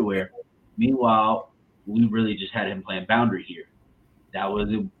playing everywhere. Meanwhile, we really just had him playing boundary here.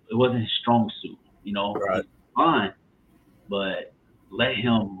 It wasn't his strong suit, Right. Fine, but let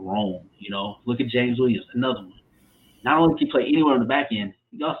him roam. Look at James Williams, another one. Not only can he play anywhere on the back end,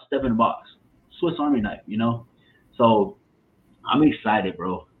 he can also step in the box. Swiss Army knife, So I'm excited,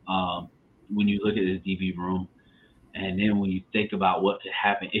 bro. When you look at this DB room, and then when you think about what could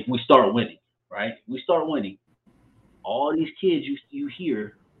happen if we start winning, right? If we start winning, all these kids you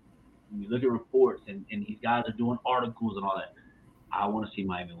hear, when you look at reports and these guys are doing articles and all that, I want to see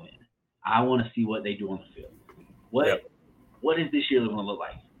Miami win. I want to see what they do on the field. What is this year going to look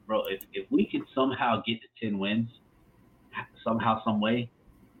like? Bro, if we can somehow get to 10 wins, somehow, some way,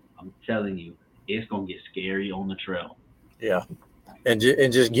 I'm telling you, it's going to get scary on the trail. Yeah. And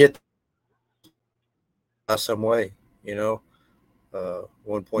just get some way, 1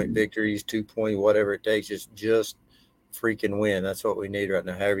 point victories, 2 point, whatever it takes, just freaking win. That's what we need right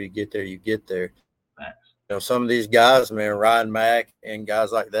now. However you get there, you get there. Facts. Some of these guys, man, Ryan Mack and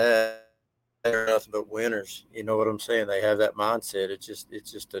guys like that, they're nothing but winners. You know what I'm saying? They have that mindset. It's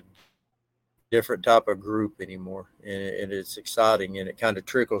just a different type of group anymore, and it's exciting, and it kind of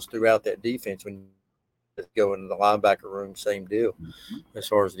trickles throughout that defense when you go into the linebacker room. Same deal, as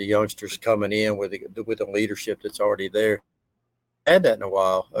far as the youngsters coming in with the leadership that's already there. Had that in a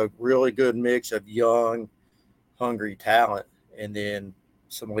while, a really good mix of young, hungry talent, and then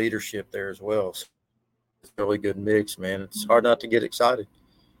some leadership there as well. So it's a really good mix, man. It's hard not to get excited.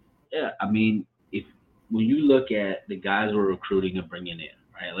 Yeah, I mean, when you look at the guys we're recruiting and bringing in,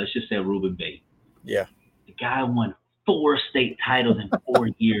 right? Let's just say Ruben Bate. Yeah. The guy won 4 state titles in 4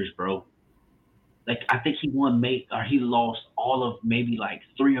 years, bro. Like, I think he lost all of maybe like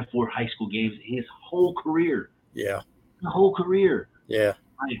 3 or 4 high school games in his whole career. Yeah. The whole career. Yeah.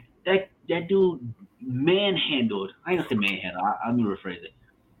 Like, that dude manhandled. I ain't gonna say manhandled. I'm gonna rephrase it.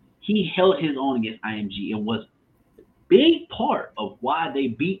 He held his own against IMG and was a big part of why they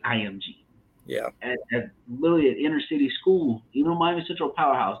beat IMG. Yeah. At literally an inner city school, Miami Central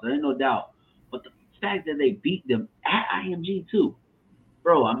powerhouse. There ain't no doubt. But the fact that they beat them at IMG too,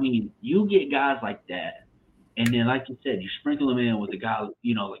 bro. I mean, you get guys like that, and then like you said, you sprinkle them in with a guy,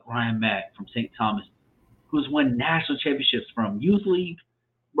 like Ryan Mack from St. Thomas, who's won national championships from youth league,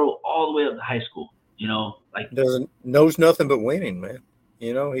 bro, all the way up to high school. Knows nothing but winning, man.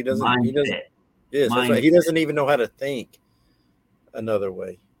 He doesn't. Mindset. He doesn't. Yes, that's right. He doesn't even know how to think another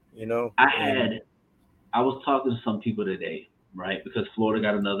way. I was talking to some people today, right? Because Florida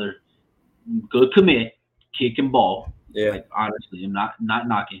got another good commit, kick and ball. Yeah. Like, honestly, I'm not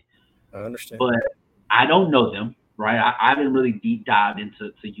knocking. I understand. But I don't know them, right? I haven't really deep dived into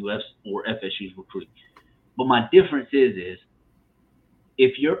UF or FSU's recruiting. But my difference is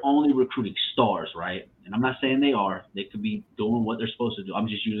if you're only recruiting stars, right? And I'm not saying they are. They could be doing what they're supposed to do. I'm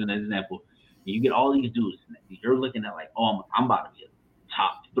just using an example. You get all these dudes. You're looking at like, oh, I'm about to be a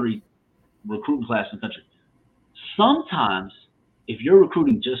top 3 recruiting class in the country. Sometimes, if you're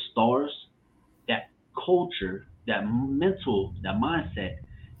recruiting just stars, that culture, that mental, that mindset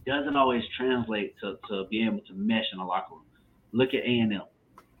doesn't always translate to being able to mesh in a locker room. Look at A&M,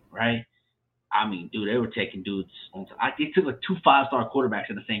 right? I mean, dude, they were taking dudes on. They took like 2 5-star quarterbacks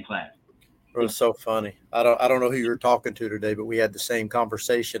in the same class. It was so funny. I don't know who you were talking to today, but we had the same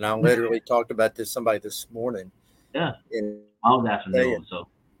conversation. I literally talked about somebody this morning. Yeah, I was afternoon, so.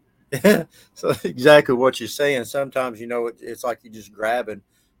 So exactly what you're saying. Sometimes, it's like you just grabbing.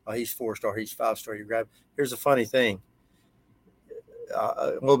 Oh, he's 4-star, he's 5-star. You grab. Here's a funny thing.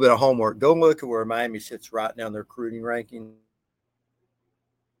 A little bit of homework. Go look at where Miami sits right now in their recruiting ranking.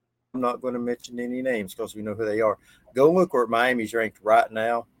 I'm not going to mention any names because we know who they are. Go look where Miami's ranked right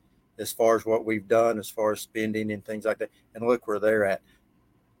now as far as what we've done, as far as spending and things like that, and look where they're at.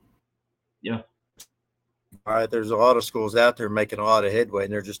 Yeah. All right, there's a lot of schools out there making a lot of headway,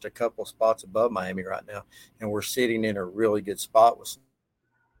 and they're just a couple spots above Miami right now, and we're sitting in a really good spot with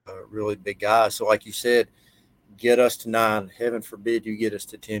really big guys. So like you said, get us to 9. Heaven forbid you get us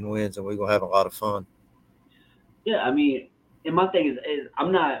to 10 wins, and we're going to have a lot of fun. Yeah, I mean, and my thing is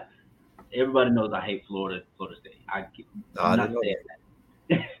I'm not – everybody knows I hate Florida State. I'm not saying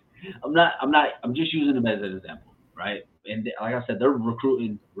that. I'm just using them as an example, right? And like I said, they're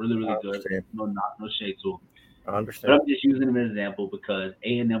recruiting really, really good. No shade to them. I But understand. I'm just using them as an example because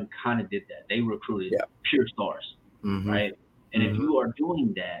A&M kind of did that. They recruited Yeah. pure stars, Mm-hmm. right? And if Mm-hmm. you are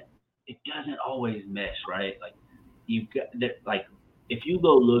doing that, it doesn't always mesh, right? Like you've got like if you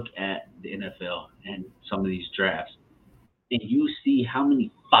go look at the NFL and some of these drafts, and you see how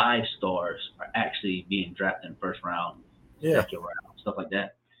many 5 stars are actually being drafted in first round, Yeah. second round, stuff like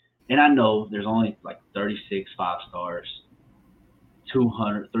that. And I know there's only like 36 5 stars,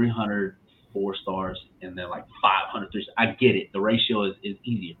 200, 300 4 stars, and then like 500 3 stars. I get it. The ratio is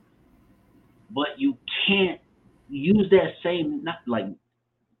easier. But you can't use that same not like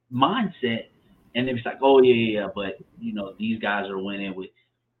mindset and then it's like, oh yeah, but these guys are winning with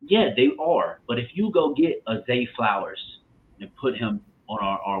yeah, they are. But if you go get a Zay Flowers and put him on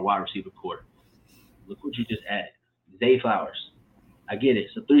our wide receiver core, look what you just added. Zay Flowers. I get it.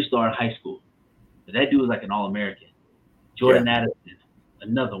 It's a 3 star in high school. But that dude is like an all American. Yeah. Jordan Addison,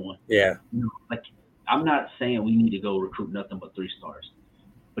 another one. Yeah. Like I'm not saying we need to go recruit nothing but 3 stars.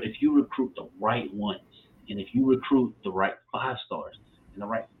 But if you recruit the right ones, and if you recruit the right 5 stars and the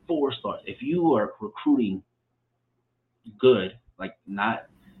right 4 stars, if you are recruiting good, like not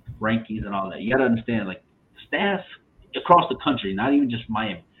rankings and all that, you got to understand, like staff across the country, not even just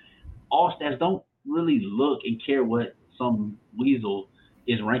Miami, all staffs don't really look and care what some weasel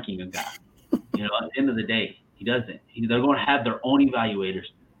is ranking a guy. At the end of the day, he doesn't. They're going to have their own evaluators.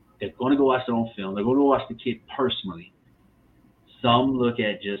 They're going to go watch their own film. They're going to watch the kid personally. Some look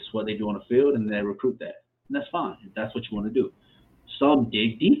at just what they do on the field and they recruit that. And that's fine if that's what you want to do. Some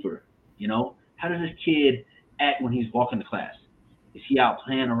dig deeper. How does this kid act when he's walking to class? Is he out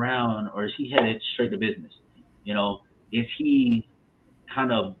playing around or is he headed straight to business? Is he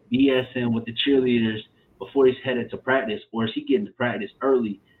kind of BSing with the cheerleaders before he's headed to practice, or is he getting to practice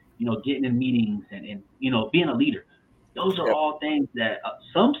early? Getting in meetings and being a leader. Those are Yep. all things that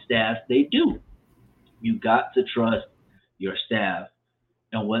some staffs they do. You got to trust your staff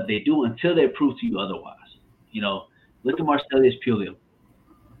and what they do until they prove to you otherwise. You know, Look at Marcellus Pulio,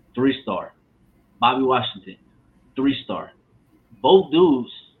 3 star. Bobby Washington, 3 star. Both dudes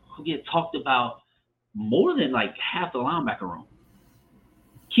who get talked about more than like half the linebacker room.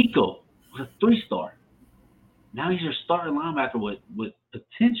 Kiko was a 3 star. Now he's your starting linebacker with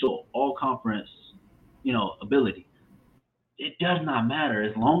potential all conference, ability. It does not matter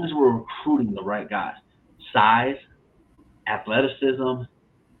as long as we're recruiting the right guys. Size, athleticism,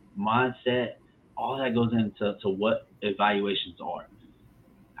 mindset, all that goes into what evaluations are.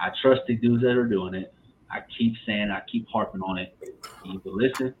 I trust the dudes that are doing it. I keep saying, I keep harping on it. You can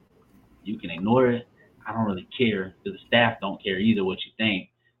listen, you can ignore it. I don't really care because the staff don't care either what you think.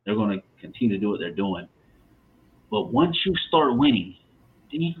 They're going to continue to do what they're doing. But once you start winning,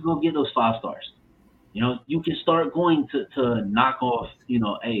 then you can go get those 5 stars. You can start going to knock off,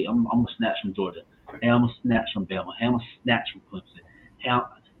 hey, I'm going to snatch from Georgia. Hey, I'm going to snatch from Bama. Hey, I'm going to snatch from Clemson. Hey,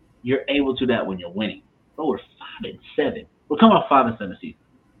 you're able to do that when you're winning. But we're 5-7. We're coming off 5-7 season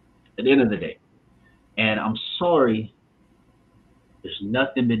at the end of the day. And I'm sorry, there's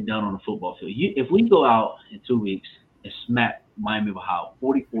nothing been done on the football field. If we go out in 2 weeks and smack Miami of Ohio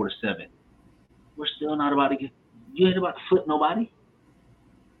 44-7, we're still not about to get. You ain't about to flip nobody.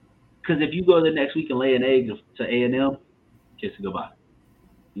 Because if you go the next week and lay an egg to A&M, kiss it goodbye.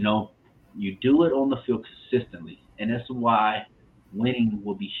 You do it on the field consistently, and that's why winning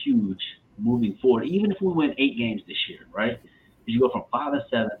will be huge moving forward. Even if we win 8 games this year, right? You go from 5-7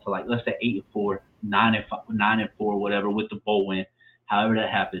 to like let's say 8-4, 9-5, 9-4, whatever, with the bowl win. However that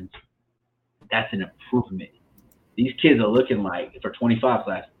happens, that's an improvement. These kids are looking like for 25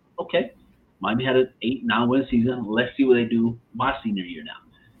 class. Okay, Miami had an 8-9 win season. Let's see what they do my senior year now.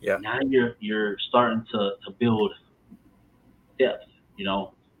 Yeah. Now you're starting to build depth.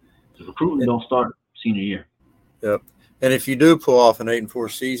 The recruiting don't start senior year. Yep. And if you do pull off an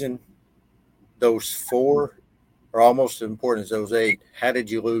 8-4 season, those 4 are almost as important as those 8. How did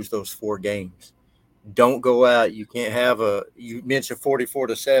you lose those 4 games? Don't go out. You can't have you mentioned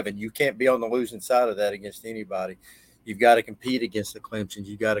 44-7. You can't be on the losing side of that against anybody. You've got to compete against the Clemsons.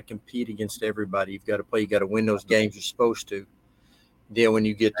 You've got to compete against everybody. You've got to play. You've got to win those games you're supposed to. Then when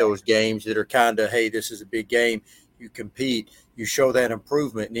you get those games that are kind of, hey, this is a big game, you compete, you show that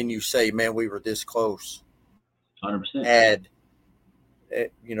improvement, and then you say, man, we were this close. 100%. Add,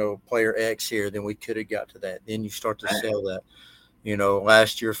 player X here, then we could have got to that. Then you start to sell that.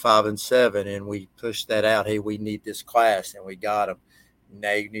 Last year 5-7, and we pushed that out. Hey, we need this class, and we got them.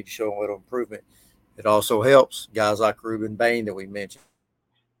 Now you need to show a little improvement. It also helps guys like Ruben Bain that we mentioned.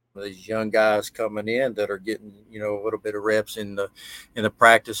 These young guys coming in that are getting, a little bit of reps in the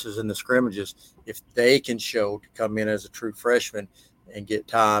practices and the scrimmages. If they can show to come in as a true freshman and get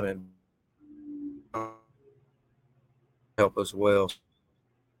time and help as well.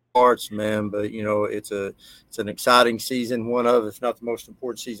 Parts, man, but it's an exciting season. One of, if not the most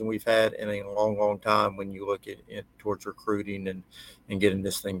important season we've had in a long time when you look at it towards recruiting and getting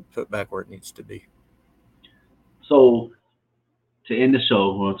this thing put back where it needs to be. So to end the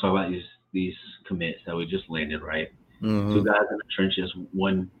show, we're going to talk about these commits that we just landed, right? Mm-hmm. 2 guys in the trenches,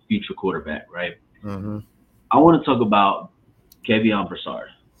 1 future quarterback, right? Mm-hmm. I want to talk about Kevion Broussard.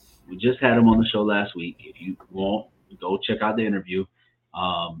 We just had him on the show last week. If you want, go check out the interview.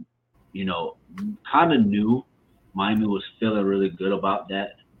 Kind of knew Miami was feeling really good about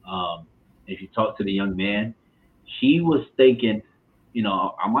that. If you talk to the young man, he was thinking,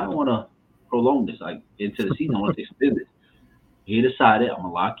 I might want to prolong this, like into the season. I want to take some visits. He decided I'm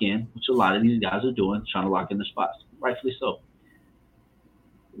gonna lock in, which a lot of these guys are doing, trying to lock in their spots, rightfully so.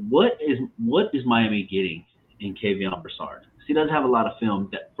 What is Miami getting in Kevion Broussard? He doesn't have a lot of film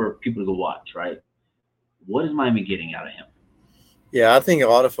that for people to go watch, right? What is Miami getting out of him? Yeah, I think a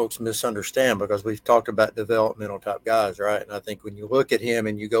lot of folks misunderstand because we've talked about developmental type guys, right? And I think when you look at him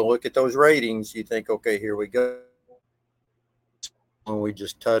and you go look at those ratings, you think, okay, here we go. When we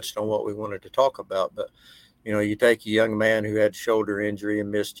just touched on what we wanted to talk about. But, you take a young man who had shoulder injury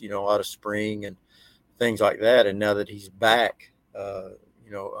and missed, a lot of spring and things like that. And now that he's back,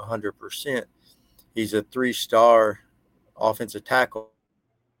 100%, he's a 3-star offensive tackle,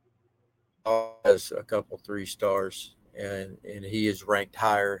 has a couple 3 stars. And he is ranked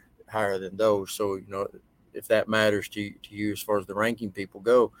higher than those. So, if that matters to you as far as the ranking people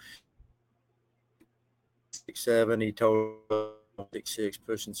go, 6'7", he told 6'6",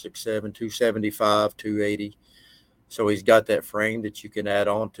 pushing 6'7", 275, 280. So he's got that frame that you can add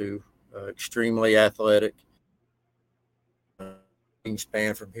on to. Extremely athletic.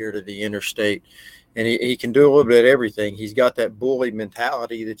 Span from here to the interstate. And he can do a little bit of everything. He's got that bully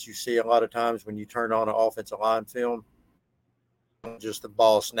mentality that you see a lot of times when you turn on an offensive line film. Just the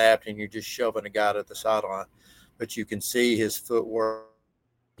ball snapped and you're just shoving a guy to the sideline, but you can see his footwork,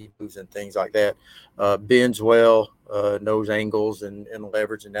 he moves and things like that. Bends well, knows angles and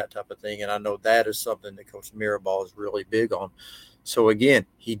leverage and that type of thing. And I know that is something that Coach Mirabal is really big on. So again,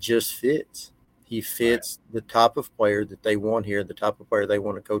 he just fits. He fits the type of player that they want here, the type of player they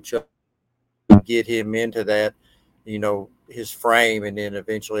want to coach up, get him into that, his frame, and then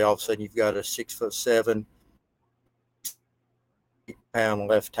eventually all of a sudden you've got a 6'7" pound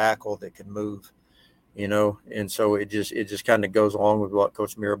left tackle that can move, and so it just kind of goes along with what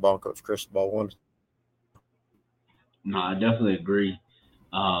Coach Mirabal and Coach Cristobal wanted. No, I definitely agree.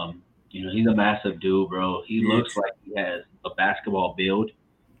 He's a massive dude, bro. He looks like he has a basketball build.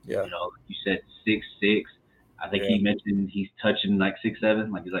 Yeah. Like you said 6'6". I think he mentioned he's touching like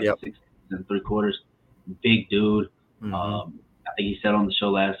 6'7", like he's like 6 3/4. Big dude. Mm-hmm. I think he said on the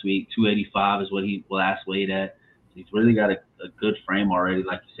show last week, 285 is what he last weighed at. He's really got a good frame already.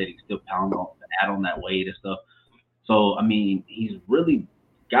 Like you said, he can still add on that weight and stuff. So, I mean, he's really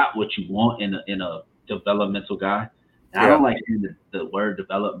got what you want in a developmental guy. And I don't like hearing the word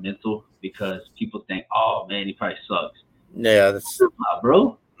developmental because people think, oh, man, he probably sucks. Yeah, that's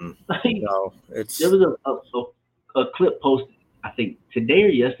bro. Like, no, there was a clip posted, I think, today or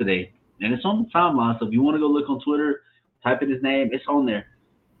yesterday, and it's on the timeline. So if you want to go look on Twitter, type in his name, it's on there.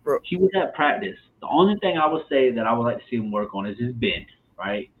 Bro. He was at practice. The only thing I would say that I would like to see him work on is his bend,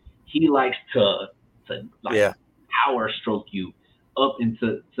 right? He likes to power stroke you up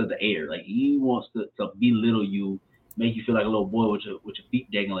into the air. Like he wants to belittle you, make you feel like a little boy with your feet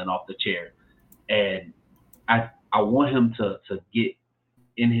dangling off the chair. And I want him to get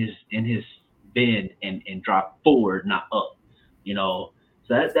in his bend and drop forward, not up. So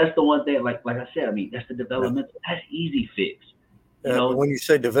that's the one thing. Like I said, I mean that's the developmental. That's easy fix. When you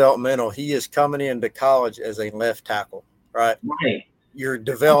say developmental, he is coming into college as a left tackle, right? Right. You're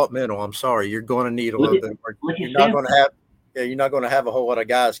developmental. I'm sorry, you're going to need a little bit more. You're not going to have a whole lot of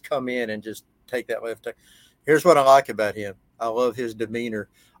guys come in and just take that left tackle. Here's what I like about him. I love his demeanor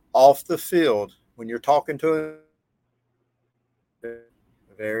off the field when you're talking to him.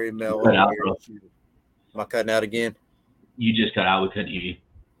 Very mellow. Am I cutting out again? You just cut out. We couldn't hear you.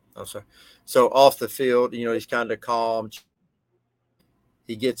 I'm sorry. So off the field, he's kind of calm.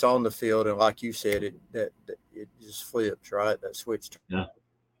 He gets on the field, and like you said, it just flips, right? That switch. Yeah.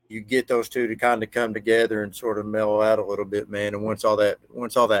 You get those two to kind of come together and sort of mellow out a little bit, man. And once all that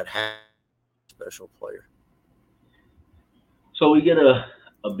happens, special player. So we get a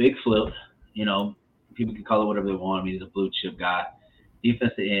big flip. People can call it whatever they want. I mean, he's a blue chip guy.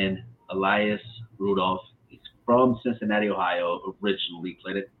 Defensive end, Elias Rudolph. He's from Cincinnati, Ohio, originally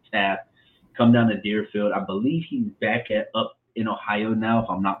played at Taft. Come down to Deerfield. I believe he's back up in Ohio now, if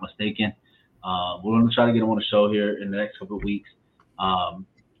I'm not mistaken. We're going to try to get him on the show here in the next couple of weeks.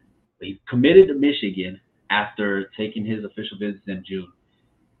 He committed to Michigan after taking his official visits in June.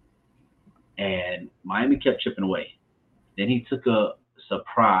 And Miami kept chipping away. Then he took a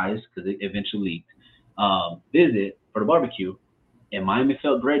surprise, because it eventually leaked, visit for the barbecue. And Miami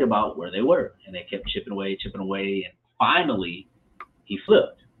felt great about where they were. And they kept chipping away. And finally, he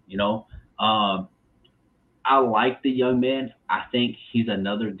flipped, I like the young man. I think he's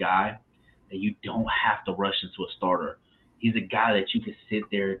another guy that you don't have to rush into a starter. He's a guy that you can sit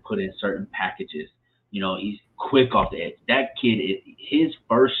there and put in certain packages. He's quick off the edge. That kid, his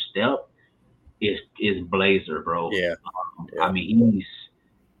first step is blazer, bro. Yeah. I mean,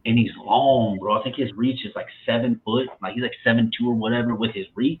 he's long, bro. I think his reach is like 7 foot. Like he's like 7'2" or whatever with his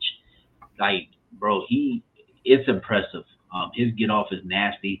reach. Like, bro, it's impressive. His get off is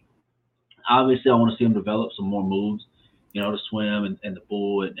nasty. Obviously, I want to see him develop some more moves, to swim and the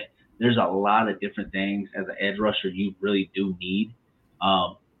bull. And there's a lot of different things as an edge rusher you really do need.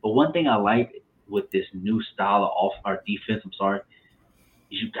 But one thing I like with this new style of our defense, is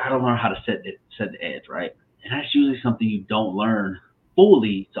you got to learn how to set the edge, right? And that's usually something you don't learn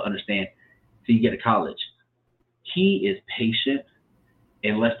fully to understand till you get to college. He is patient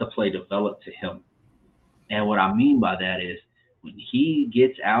and lets the play develop to him. And what I mean by that is when he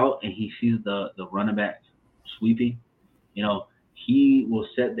gets out and he sees the running back sweeping, he will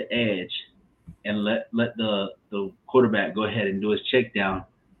set the edge and let the quarterback go ahead and do his check down.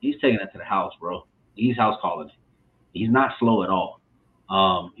 He's taking that to the house, bro. He's house calling it. He's not slow at all.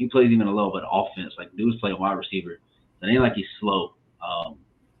 He plays even a little bit of offense. Like, dude's playing wide receiver. It ain't like he's slow.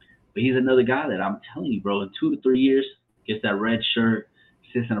 But he's another guy that I'm telling you, bro, in 2 to 3 years, gets that red shirt,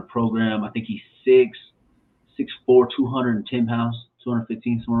 sits in a program. I think he's 6'4", 210 pounds,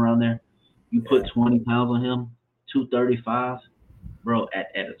 215, somewhere around there. You put 20 pounds on him, 235, bro, as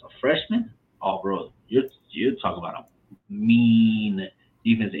a freshman, oh, bro, you're talking about a mean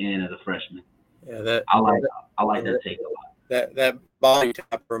defensive end as a freshman. Yeah, I like that take a lot. That body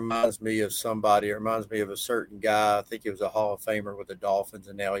type reminds me of somebody. It reminds me of a certain guy. I think he was a Hall of Famer with the Dolphins,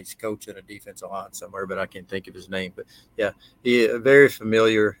 and now he's coaching a defensive line somewhere, but I can't think of his name. But, yeah, he is very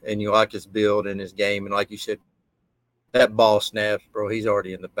familiar, and you like his build and his game. And like you said, that ball snaps, bro, he's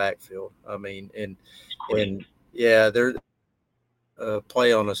already in the backfield. I mean, and yeah, there's a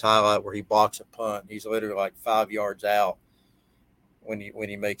play on his highlight where he blocks a punt. He's literally like 5 yards out when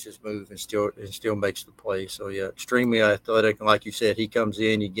he makes his move and still makes the play. So, yeah, extremely athletic. And like you said, he comes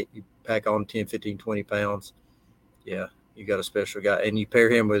in, you pack on 10, 15, 20 pounds. Yeah, you got a special guy. And you pair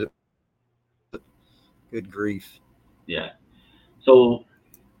him with good grief. Yeah. So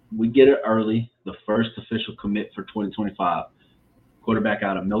we get it early, the first official commit for 2025. Quarterback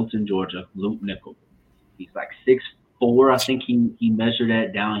out of Milton, Georgia, Luke Nickel. He's like 6'4". I think he measured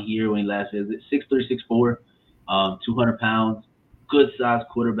that down here when he last visited. 6'3", 6'4", 200 pounds. Good size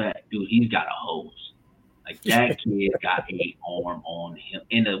quarterback. Dude, he's got a hose. Like, that kid got a arm on him.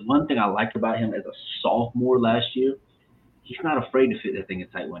 And the one thing I liked about him as a sophomore last year, he's not afraid to fit that thing in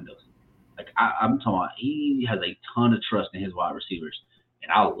tight windows. Like, I'm talking about, he has a ton of trust in his wide receivers.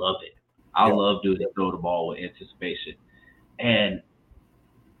 And I love it. I love dudes that throw the ball with anticipation. And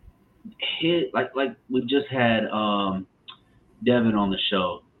like we just had Devin on the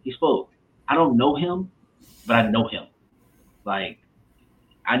show. He spoke. I don't know him, but I know him. Like,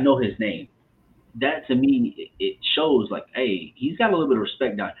 I know his name. That, to me, it shows, like, hey, he's got a little bit of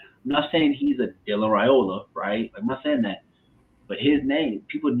respect now. I'm not saying he's a Dylan Raiola, right? I'm not saying that. But his name,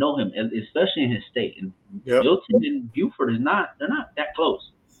 people know him, especially in his state. And Milton and Buford they're not that close.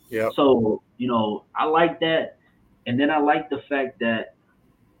 Yeah. So, I like that. And then I like the fact that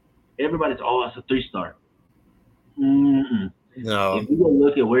everybody's, it's a 3-star. No. If you go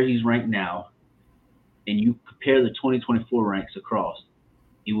look at where he's ranked now, and you compare the 2024 ranks across,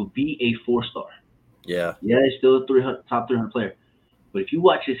 it would be a 4-star. Yeah. Yeah, he's still a top 300 player. But if you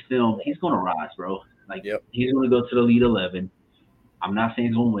watch his film, he's going to rise, bro. Like, he's going to go to the Elite 11. I'm not saying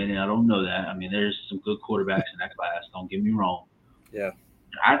he's going to win it. I don't know that. I mean, there's some good quarterbacks in that class. Don't get me wrong. Yeah.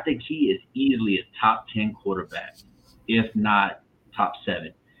 I think he is easily a top 10 quarterback, if not top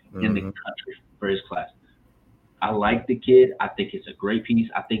 7 in the country for his class. I like the kid. I think it's a great piece.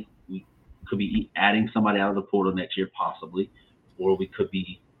 I think we could be adding somebody out of the portal next year, possibly, or we could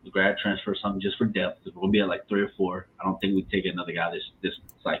be grad transfer or something just for depth. We're going to be at like 3 or 4. I don't think we'd take another guy this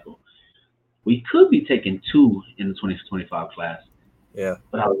cycle. We could be taking 2 in the 2025 class. Yeah.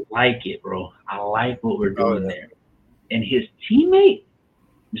 But I like it, bro. I like what we're doing there. And his teammate,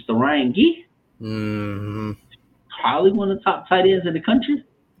 Mr. Ryan Gee, probably one of the top tight ends in the country.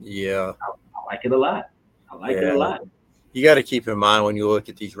 Yeah. I like it a lot. I like it a lot. You got to keep in mind when you look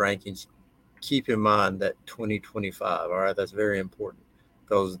at these rankings, keep in mind that 2025. All right, that's very important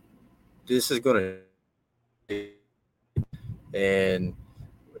because this is going to, and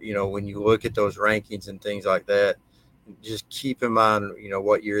when you look at those rankings and things like that, just keep in mind,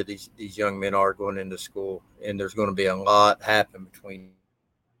 what year these young men are going into school, and there's going to be a lot happen between.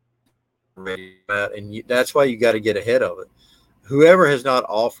 And that's why you got to get ahead of it. Whoever has not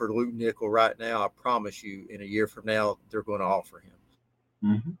offered Luke Nickel right now, I promise you, in a year from now, they're going to offer him.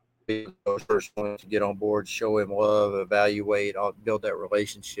 Mm-hmm. Those first ones to get on board, show him love, evaluate, build that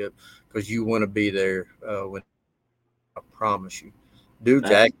relationship, because you want to be there when. I promise you,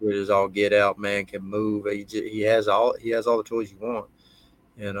 Duke's accurate as all get out. Man can move. He has all the tools you want.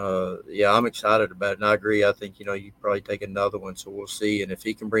 And yeah, I'm excited about it. And I agree. I think you probably take another one, so we'll see. And if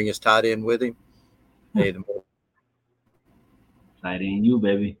he can bring his tight end with him, hey, the more tight end, you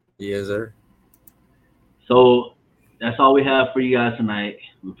baby. Yes, sir. So that's all we have for you guys tonight.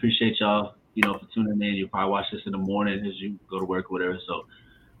 We appreciate y'all, for tuning in. You'll probably watch this in the morning as you go to work or whatever. So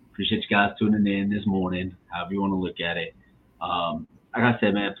appreciate you guys tuning in this morning, however you want to look at it. Like I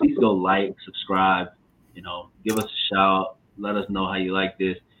said, man, please go like, subscribe, give us a shout. Let us know how you like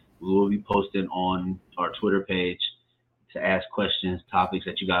this. We will be posting on our Twitter page to ask questions, topics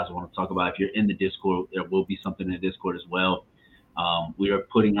that you guys want to talk about. If you're in the Discord, there will be something in the Discord as well. We are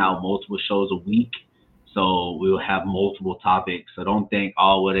putting out multiple shows a week, so we will have multiple topics. So don't think,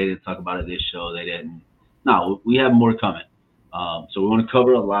 they didn't talk about it this show. They didn't. No, we have more coming. So we want to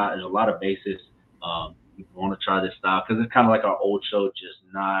cover a lot. There's a lot of bases. We want to try this style because it's kind of like our old show, just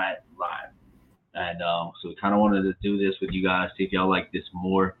not live. And so we kind of wanted to do this with you guys, see if y'all like this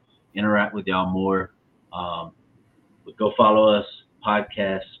more, interact with y'all more. But go follow us,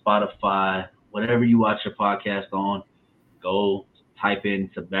 podcast, Spotify, whatever you watch your podcast on. Go type in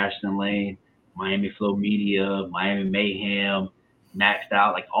Sebastian Lane, Miami Flow Media, Miami Mayhem, Maxed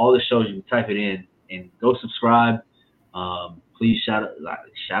Out, like all the shows. You can type it in and go subscribe. Please shout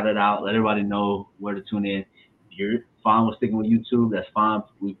it out. Let everybody know where to tune in. If you're fine with sticking with YouTube, that's fine.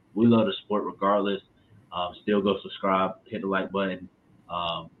 We love the sport regardless. Still go subscribe, hit the like button.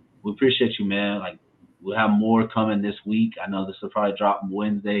 We appreciate you, man. Like, we'll have more coming this week. I know this will probably drop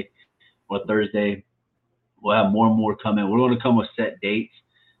Wednesday or Thursday. We'll have more and more coming. We're going to come with set dates.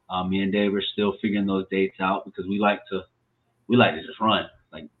 Me and Dave are still figuring those dates out because we like to just run.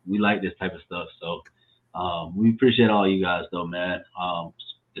 Like, we like this type of stuff. So we appreciate all you guys, though, man.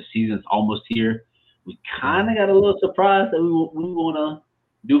 The season's almost here. We kind of got a little surprise that we want to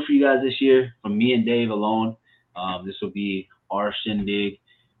do for you guys this year. For me and Dave alone, this will be our shindig.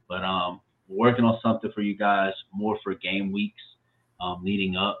 But we're working on something for you guys, more for game weeks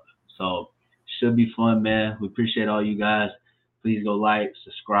leading up. So should be fun, man. We appreciate all you guys. Please go like,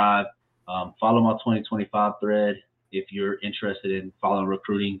 subscribe, follow my 2025 thread if you're interested in following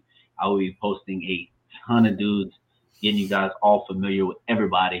recruiting. I will be posting a ton of dudes, getting you guys all familiar with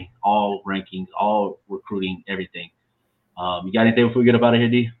everybody, all rankings, all recruiting, everything. You got anything before we get up out of here,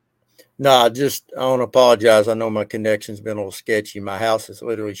 D? No, I want to apologize. I know my connection's been a little sketchy. My house is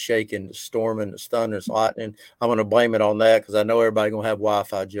literally shaking, the storming, the thunder, the lightning. I'm going to blame it on that because I know everybody's going to have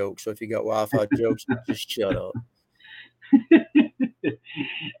Wi-Fi jokes. So if you got Wi-Fi jokes, just shut up.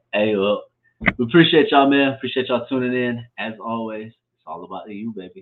 Hey, well, we appreciate y'all, man. Appreciate y'all tuning in. As always, it's all about you, baby.